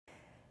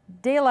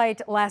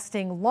Daylight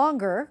lasting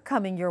longer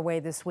coming your way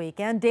this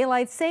weekend.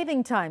 Daylight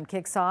saving time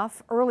kicks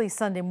off early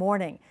Sunday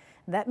morning.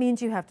 That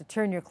means you have to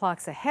turn your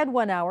clocks ahead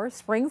 1 hour,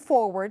 spring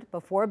forward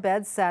before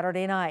bed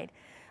Saturday night.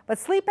 But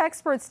sleep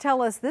experts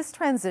tell us this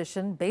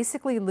transition,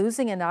 basically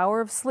losing an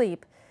hour of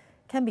sleep,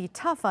 can be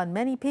tough on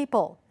many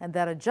people, and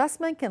that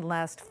adjustment can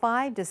last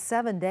 5 to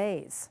 7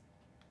 days.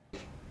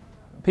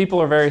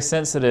 People are very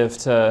sensitive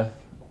to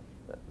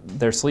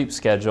their sleep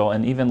schedule,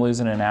 and even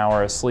losing an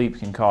hour of sleep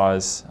can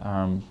cause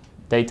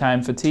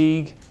daytime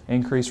fatigue,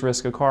 increased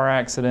risk of car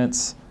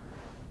accidents,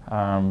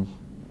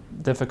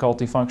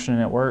 difficulty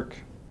functioning at work.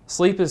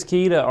 Sleep is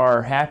key to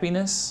our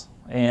happiness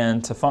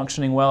and to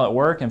functioning well at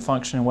work and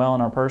functioning well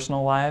in our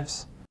personal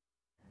lives.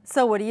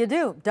 So what do you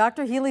do?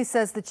 Dr. Healy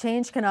says the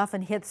change can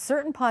often hit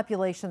certain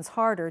populations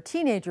harder.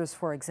 Teenagers,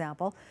 for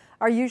example,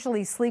 are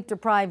usually sleep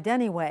deprived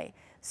anyway.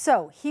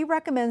 So he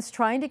recommends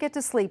trying to get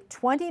to sleep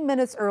 20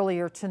 minutes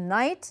earlier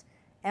tonight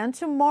and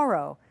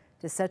tomorrow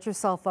to set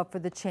yourself up for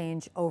the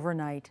change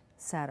overnight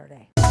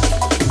Saturday.